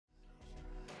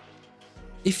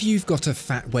If you've got a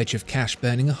fat wedge of cash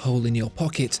burning a hole in your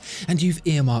pocket and you've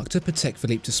earmarked a Patek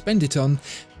Philippe to spend it on,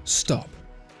 stop.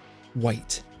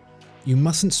 Wait. You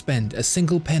mustn't spend a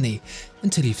single penny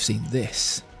until you've seen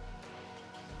this.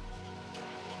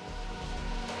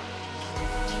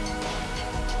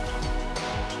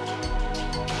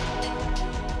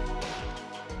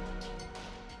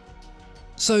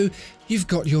 So, you've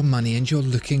got your money and you're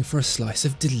looking for a slice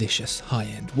of delicious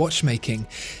high-end watchmaking.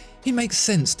 It makes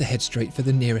sense to head straight for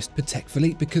the nearest Patek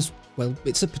Philippe because, well,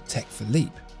 it's a Patek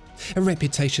Philippe. A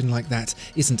reputation like that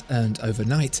isn't earned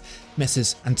overnight.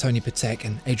 Messrs. Antoine Patek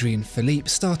and Adrien Philippe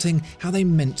starting how they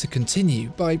meant to continue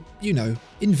by,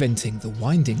 inventing the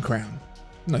winding crown.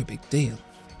 No big deal.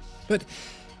 But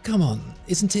come on,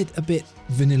 isn't it a bit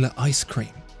vanilla ice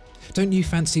cream? Don't you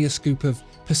fancy a scoop of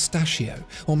pistachio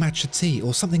or matcha tea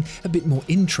or something a bit more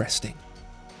interesting?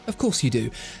 Of course you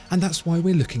do, and that's why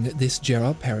we're looking at this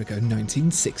Girard-Perregaux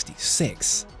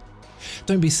 1966.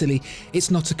 Don't be silly,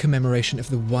 it's not a commemoration of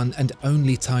the one and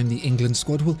only time the England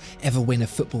squad will ever win a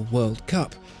Football World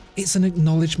Cup. It's an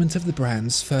acknowledgement of the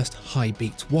brand's first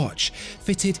high-beat watch,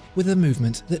 fitted with a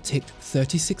movement that ticked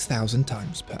 36,000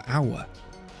 times per hour.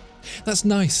 That's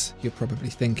nice, you're probably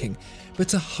thinking,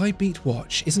 but a high-beat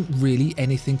watch isn't really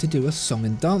anything to do a song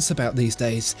and dance about these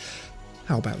days.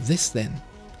 How about this then?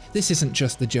 This isn't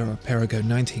just the Girard-Perregaux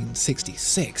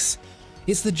 1966.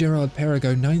 It's the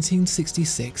Girard-Perregaux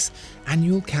 1966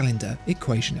 annual calendar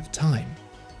equation of time.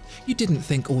 You didn't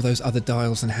think all those other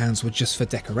dials and hands were just for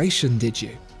decoration, did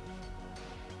you?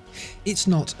 It's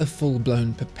not a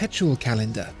full-blown perpetual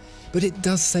calendar, but it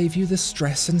does save you the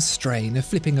stress and strain of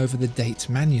flipping over the date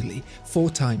manually 4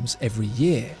 times every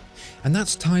year. And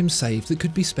that's time saved that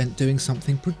could be spent doing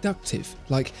something productive,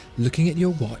 like looking at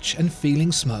your watch and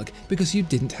feeling smug because you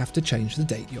didn't have to change the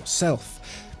date yourself.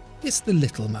 It's the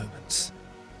little moments.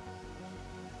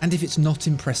 And if it's not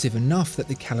impressive enough that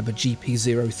the caliber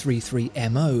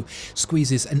GP033MO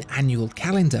squeezes an annual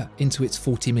calendar into its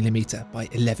 40mm by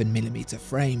 11mm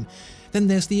frame, then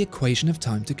there's the equation of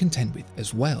time to contend with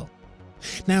as well.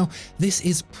 Now, this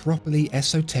is properly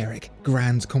esoteric,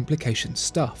 grand complication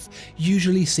stuff,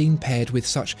 usually seen paired with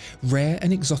such rare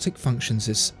and exotic functions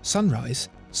as sunrise,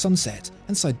 sunset,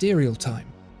 and sidereal time,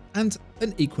 and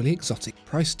an equally exotic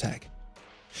price tag.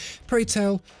 Pray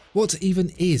tell, what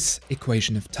even is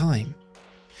equation of time?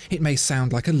 It may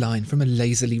sound like a line from a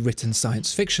lazily written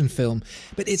science fiction film,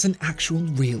 but it's an actual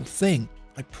real thing,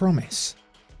 I promise.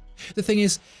 The thing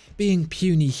is, being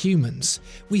puny humans,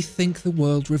 we think the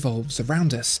world revolves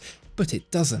around us, but it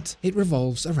doesn't. It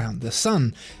revolves around the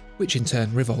sun, which in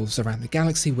turn revolves around the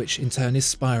galaxy, which in turn is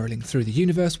spiralling through the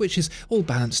universe, which is all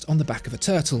balanced on the back of a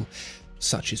turtle.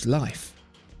 Such is life.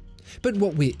 But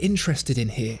what we're interested in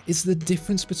here is the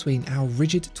difference between our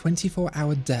rigid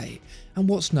 24-hour day and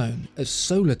what's known as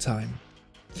solar time.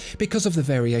 Because of the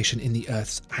variation in the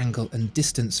Earth's angle and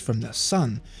distance from the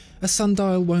sun, a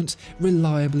sundial won't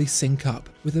reliably sync up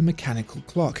with a mechanical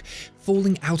clock,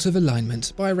 falling out of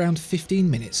alignment by around 15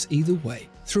 minutes either way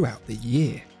throughout the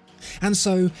year. And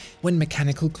so, when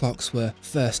mechanical clocks were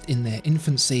first in their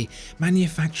infancy,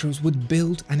 manufacturers would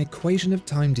build an equation of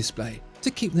time display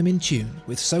to keep them in tune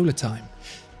with solar time.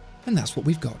 And that's what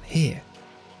we've got here.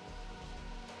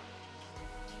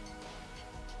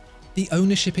 The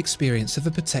ownership experience of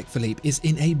a Patek Philippe is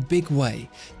in a big way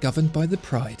governed by the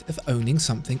pride of owning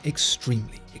something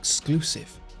extremely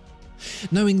exclusive.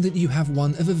 Knowing that you have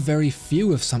one of a very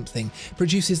few of something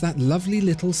produces that lovely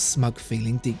little smug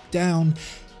feeling deep down,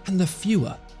 and the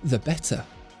fewer, the better.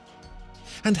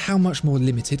 And how much more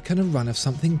limited can a run of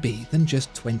something be than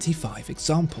just 25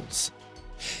 examples?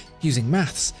 Using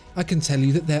maths, I can tell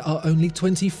you that there are only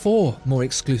 24 more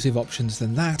exclusive options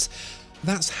than that.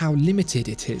 That's how limited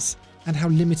it is, and how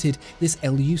limited this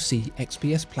L.U.C.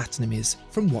 XPS Platinum is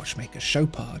from watchmaker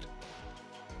Chopard.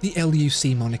 The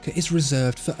L.U.C. moniker is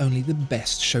reserved for only the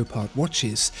best Chopard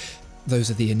watches. Those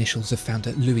are the initials of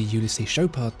founder Louis-Ulysses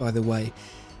Chopard, by the way,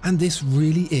 and this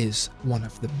really is one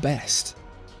of the best.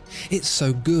 It's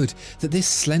so good that this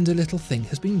slender little thing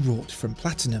has been wrought from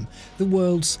platinum, the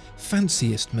world's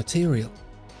fanciest material.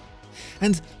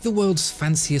 And the world's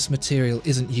fanciest material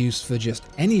isn't used for just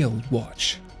any old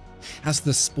watch. As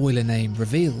the spoiler name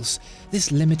reveals,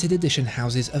 this limited edition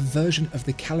houses a version of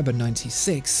the caliber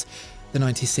 96, the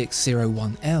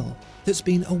 9601L, that's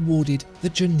been awarded the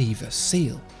Geneva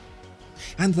Seal.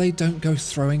 And they don't go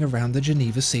throwing around the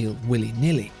Geneva Seal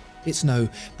willy-nilly. It's no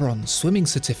bronze swimming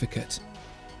certificate.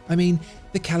 I mean,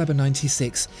 the caliber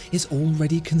 96 is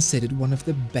already considered one of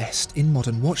the best in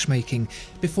modern watchmaking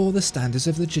before the standards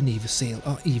of the Geneva Seal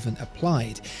are even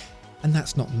applied. And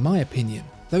that's not my opinion,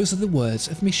 those are the words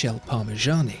of Michel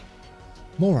Parmigiani.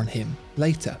 more on him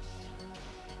later.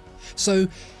 So,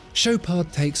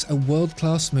 Chopard takes a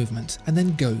world-class movement and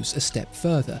then goes a step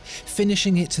further,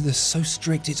 finishing it to the so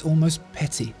strict it's almost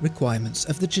petty requirements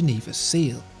of the Geneva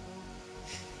Seal.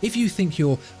 If you think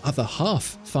your other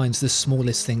half finds the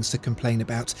smallest things to complain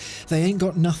about, they ain't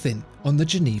got nothing on the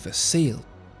Geneva Seal.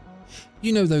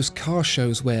 You know those car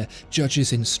shows where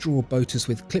judges in straw boaters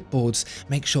with clipboards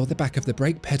make sure the back of the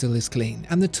brake pedal is clean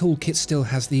and the toolkit still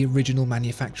has the original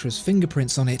manufacturer's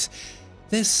fingerprints on it?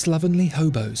 They're slovenly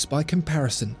hobos by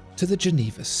comparison to the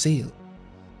Geneva Seal.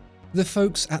 The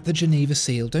folks at the Geneva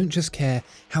Seal don't just care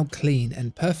how clean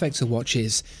and perfect a watch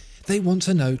is, they want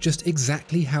to know just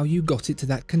exactly how you got it to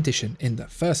that condition in the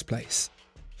first place.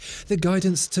 The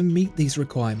guidance to meet these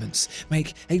requirements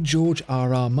make a George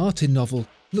R.R. Martin novel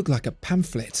look like a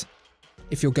pamphlet.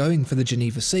 If you're going for the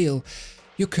Geneva Seal,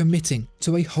 you're committing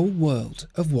to a whole world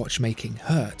of watchmaking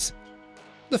hurt.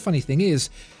 The funny thing is,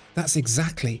 that's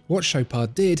exactly what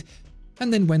Chopard did,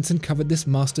 and then went and covered this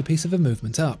masterpiece of a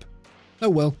movement up. Oh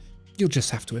well, you'll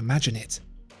just have to imagine it.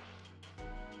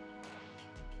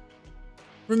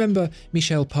 Remember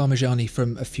Michel Parmigiani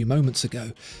from a few moments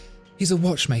ago? He's a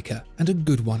watchmaker, and a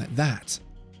good one at that.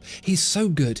 He's so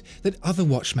good that other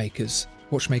watchmakers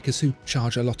who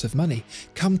charge a lot of money,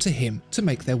 come to him to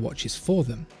make their watches for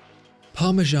them.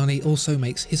 Parmigiani also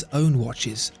makes his own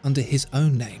watches under his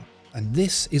own name, and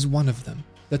this is one of them,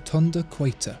 the Tonda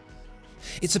Quator.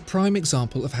 It's a prime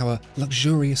example of how a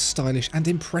luxurious, stylish and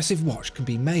impressive watch can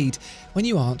be made when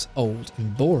you aren't old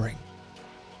and boring.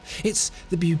 It's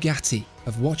the Bugatti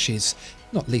of watches,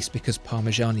 not least because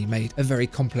Parmigiani made a very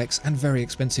complex and very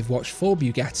expensive watch for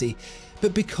Bugatti,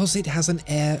 but because it has an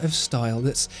air of style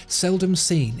that's seldom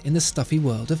seen in the stuffy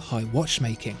world of high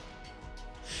watchmaking.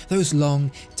 Those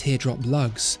long teardrop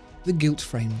lugs, the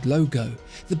gilt-framed logo,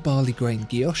 the barley-grain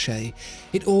guilloche,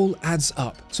 it all adds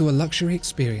up to a luxury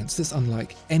experience that's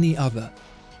unlike any other,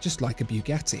 just like a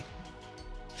Bugatti.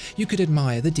 You could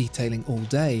admire the detailing all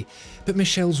day, but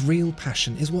Michel's real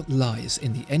passion is what lies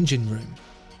in the engine room.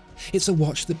 It's a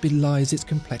watch that belies its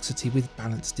complexity with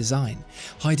balanced design,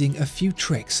 hiding a few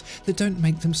tricks that don't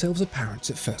make themselves apparent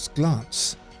at first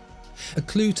glance. A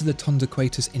clue to the Tonda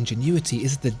Quator's ingenuity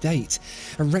is the date,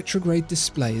 a retrograde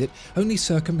display that only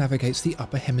circumnavigates the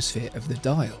upper hemisphere of the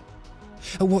dial.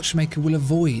 A watchmaker will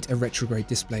avoid a retrograde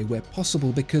display where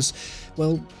possible because,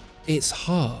 well, it's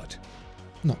hard.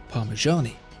 Not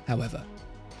Parmigiani, however.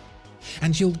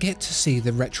 And you'll get to see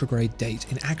the retrograde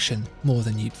date in action more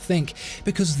than you'd think,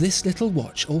 because this little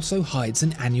watch also hides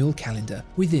an annual calendar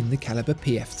within the caliber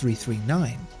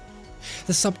PF339.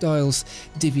 The subdials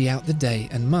divvy out the day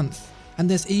and month, and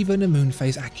there's even a moon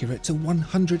phase accurate to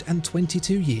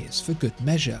 122 years for good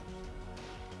measure.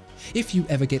 If you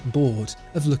ever get bored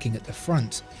of looking at the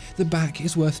front, the back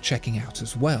is worth checking out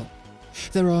as well.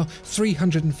 There are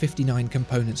 359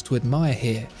 components to admire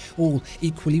here, all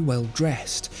equally well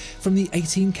dressed, from the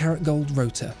 18-karat gold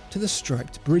rotor to the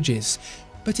striped bridges,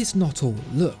 but it's not all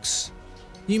looks.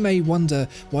 You may wonder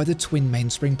why the twin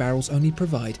mainspring barrels only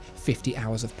provide 50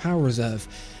 hours of power reserve,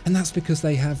 and that's because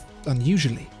they have,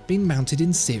 unusually, been mounted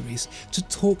in series to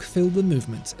torque-fill the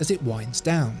movement as it winds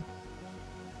down.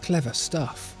 Clever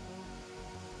stuff.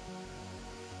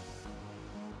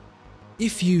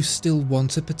 If you still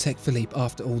want a Patek Philippe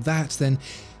after all that, then,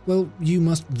 well, you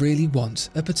must really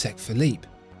want a Patek Philippe.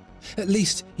 At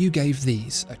least you gave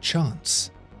these a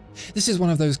chance. This is one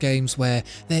of those games where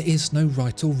there is no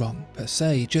right or wrong per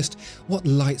se, just what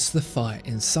lights the fire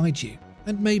inside you.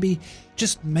 And maybe,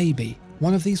 just maybe,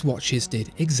 one of these watches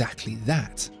did exactly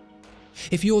that.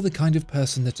 If you're the kind of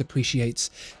person that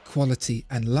appreciates quality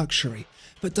and luxury,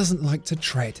 but doesn't like to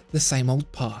tread the same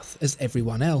old path as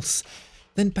everyone else,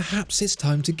 then perhaps it's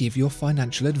time to give your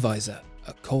financial advisor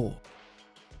a call.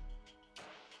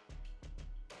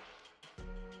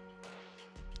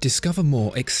 Discover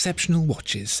more exceptional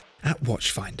watches at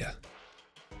Watchfinder.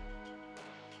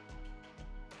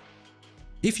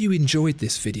 If you enjoyed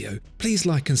this video, please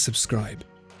like and subscribe.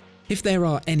 If there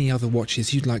are any other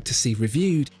watches you'd like to see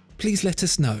reviewed, please let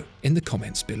us know in the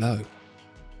comments below.